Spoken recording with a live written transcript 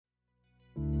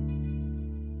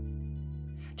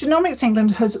Genomics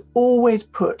England has always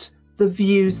put the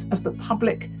views of the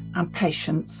public and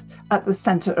patients at the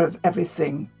centre of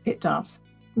everything it does.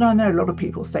 Now, I know a lot of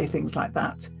people say things like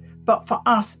that, but for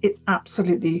us, it's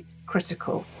absolutely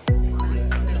critical.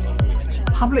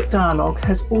 Public dialogue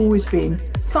has always been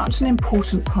such an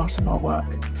important part of our work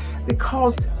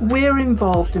because we're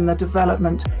involved in the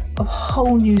development of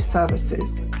whole new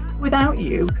services. Without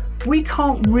you, we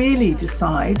can't really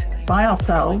decide by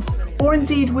ourselves, or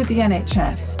indeed with the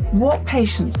NHS, what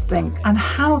patients think and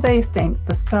how they think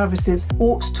the services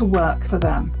ought to work for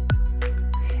them.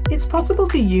 It's possible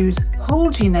to use whole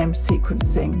genome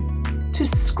sequencing to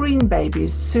screen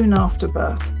babies soon after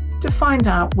birth to find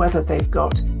out whether they've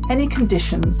got any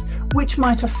conditions which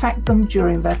might affect them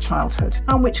during their childhood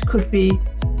and which could be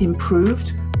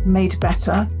improved, made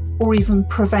better, or even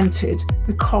prevented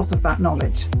because of that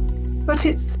knowledge. But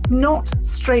it's not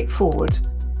straightforward.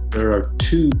 There are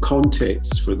two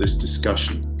contexts for this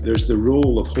discussion. There's the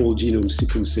role of whole genome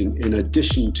sequencing in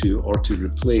addition to or to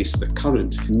replace the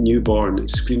current newborn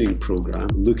screening program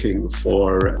looking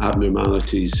for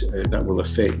abnormalities that will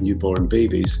affect newborn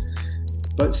babies.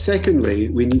 But secondly,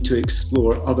 we need to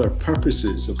explore other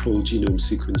purposes of whole genome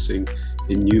sequencing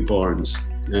in newborns.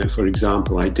 For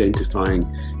example, identifying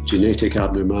genetic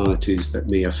abnormalities that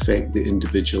may affect the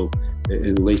individual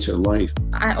in later life.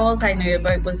 All I knew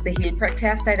about was the heel prick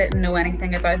test. I didn't know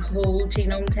anything about whole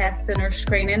genome testing or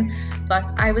screening,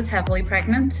 but I was heavily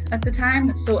pregnant at the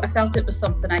time, so I felt it was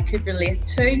something I could relate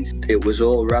to. It was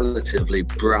all relatively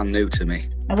brand new to me.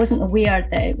 I wasn't aware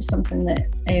that it was something that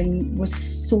was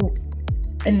so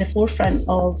in the forefront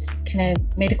of kind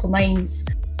of medical minds.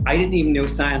 I didn't even know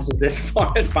science was this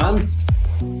far advanced.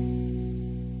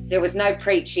 There was no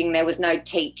preaching, there was no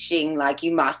teaching, like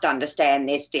you must understand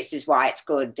this is why it's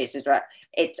good, this is right.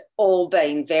 It's all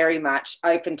been very much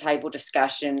open table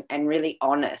discussion and really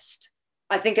honest.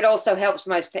 I think it also helps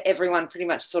everyone pretty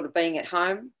much sort of being at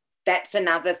home. That's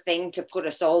another thing to put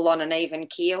us all on an even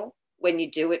keel when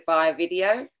you do it via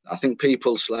video. I think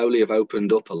people slowly have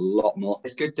opened up a lot more.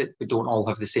 It's good that we don't all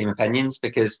have the same opinions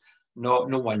because no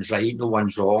one's right, no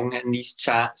one's wrong in these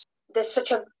chats. There's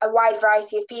such a wide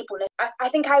variety of people. I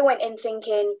think I went in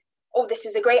thinking, oh, this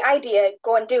is a great idea,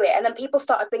 go and do it. And then people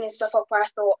started bringing stuff up where I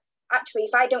thought, actually,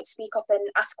 if I don't speak up and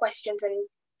ask questions and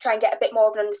try and get a bit more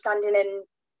of an understanding and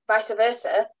vice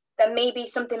versa, then maybe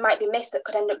something might be missed that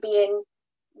could end up being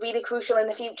really crucial in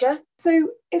the future. So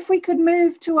if we could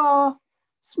move to our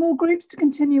small groups to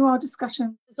continue our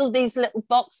discussion. There's all these little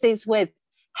boxes with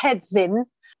heads in,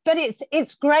 but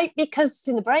it's great because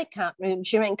in the breakout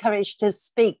rooms, you're encouraged to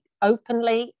speak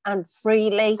openly and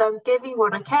freely. I'm giving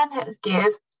what I can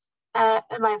give and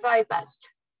my very best.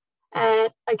 I'm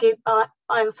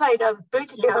afraid I'm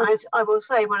brutally honest. I will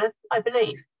say what I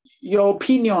believe. Your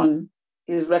opinion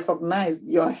is recognized,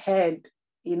 your head.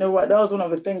 You know what, that was one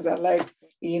of the things I like.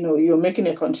 You know, you're making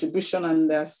a contribution and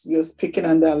you're speaking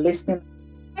and they're listening.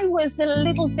 I was a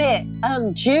little bit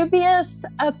dubious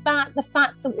about the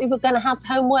fact that we were going to have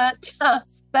homework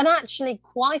tasks, but actually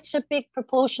quite a big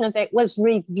proportion of it was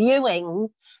reviewing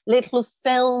little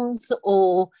films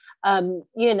or,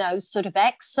 sort of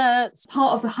excerpts.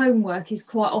 Part of the homework is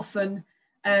quite often,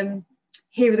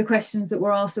 here are the questions that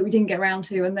were asked that we didn't get around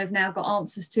to, and they've now got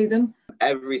answers to them.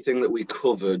 Everything that we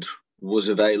covered was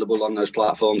available on those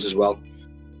platforms as well.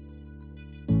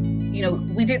 You know,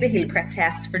 we do the heel prick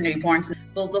test for newborns.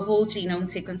 Well, the whole genome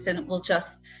sequencing will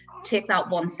just take that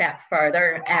one step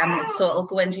further. So it'll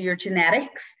go into your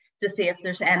genetics to see if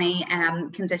there's any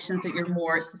conditions that you're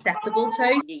more susceptible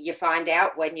to. You find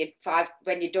out when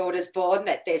your daughter's born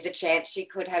that there's a chance she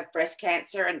could have breast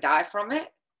cancer and die from it.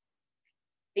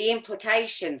 The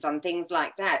implications on things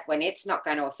like that when it's not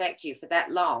going to affect you for that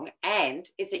long, and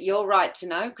is it your right to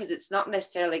know? Because it's not going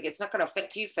to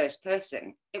affect you first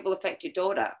person. It will affect your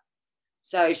daughter.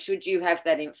 So should you have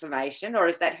that information, or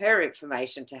is that her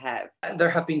information to have? There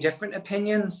have been different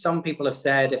opinions. Some people have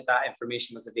said if that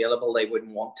information was available, they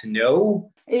wouldn't want to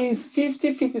know. It's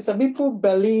 50-50. Some people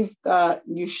believe that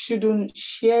you shouldn't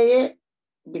share it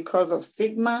because of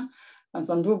stigma, and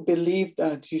some people believe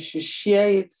that you should share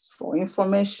it for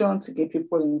information, to get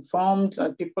people informed,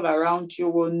 and people around you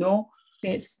will know.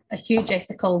 It's a huge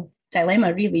ethical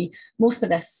dilemma, really. Most of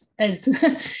this is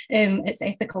it's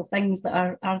ethical things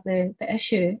that are the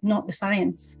issue, not the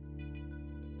science.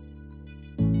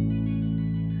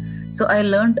 So I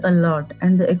learned a lot,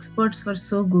 and the experts were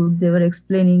so good. They were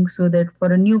explaining so that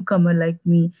for a newcomer like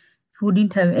me, who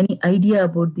didn't have any idea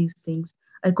about these things,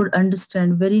 I could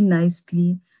understand very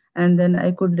nicely, and then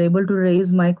I could be able to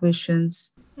raise my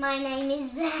questions. My name is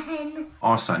Ben.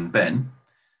 Our son, Ben.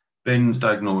 Ben was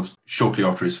diagnosed shortly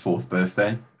after his 4th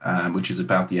birthday. which is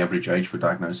about the average age for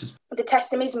diagnosis. The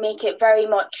testimonies make it very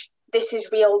much, this is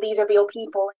real, these are real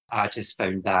people. I just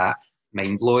found that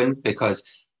mind-blowing because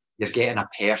you're getting a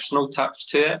personal touch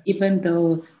to it. Even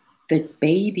though the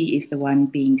baby is the one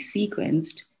being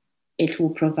sequenced, it will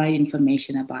provide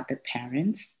information about the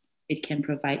parents. It can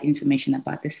provide information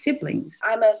about the siblings.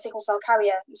 I'm a sickle cell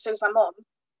carrier, so is my mum.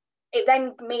 It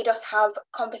then made us have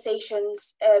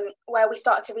conversations where we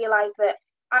started to realise that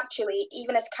actually,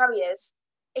 even as carriers,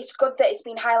 it's good that it's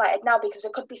been highlighted now because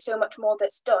there could be so much more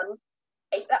that's done.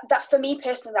 It's that for me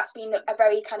personally, that's been a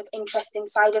very kind of interesting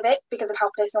side of it because of how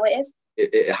personal it is.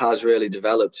 It has really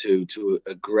developed to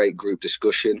a great group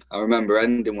discussion. I remember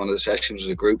ending one of the sessions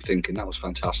with a group thinking that was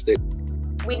fantastic.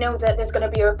 We know that there's going to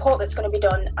be a report that's going to be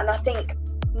done, and I think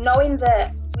knowing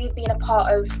that we've been a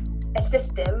part of a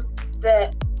system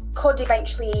that could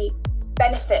eventually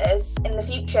benefit us in the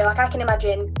future, like I can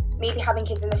imagine maybe having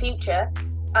kids in the future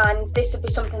and this would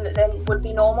be something that then would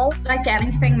be normal. Like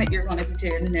anything that you're going to be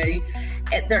doing new,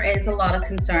 there is a lot of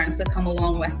concerns that come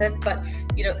along with it, but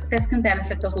you know, this can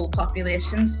benefit the whole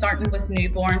population, starting with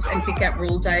newborns and could get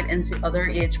rolled out into other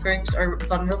age groups or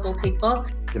vulnerable people.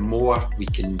 The more we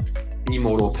can be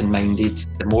more open-minded,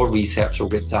 the more research will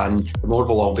get done, the more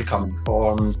we'll all become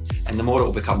informed, and the more it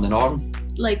will become the norm.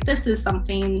 Like, this is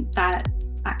something that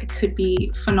could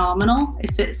be phenomenal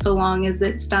if it's so long as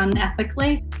it's done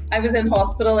ethically. I was in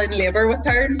hospital in labour with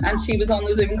her and she was on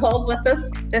the Zoom calls with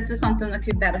us. This is something that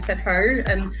could benefit her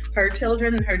and her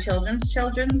children and her children's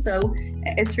children. So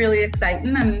it's really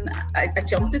exciting and I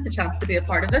jumped at the chance to be a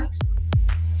part of it.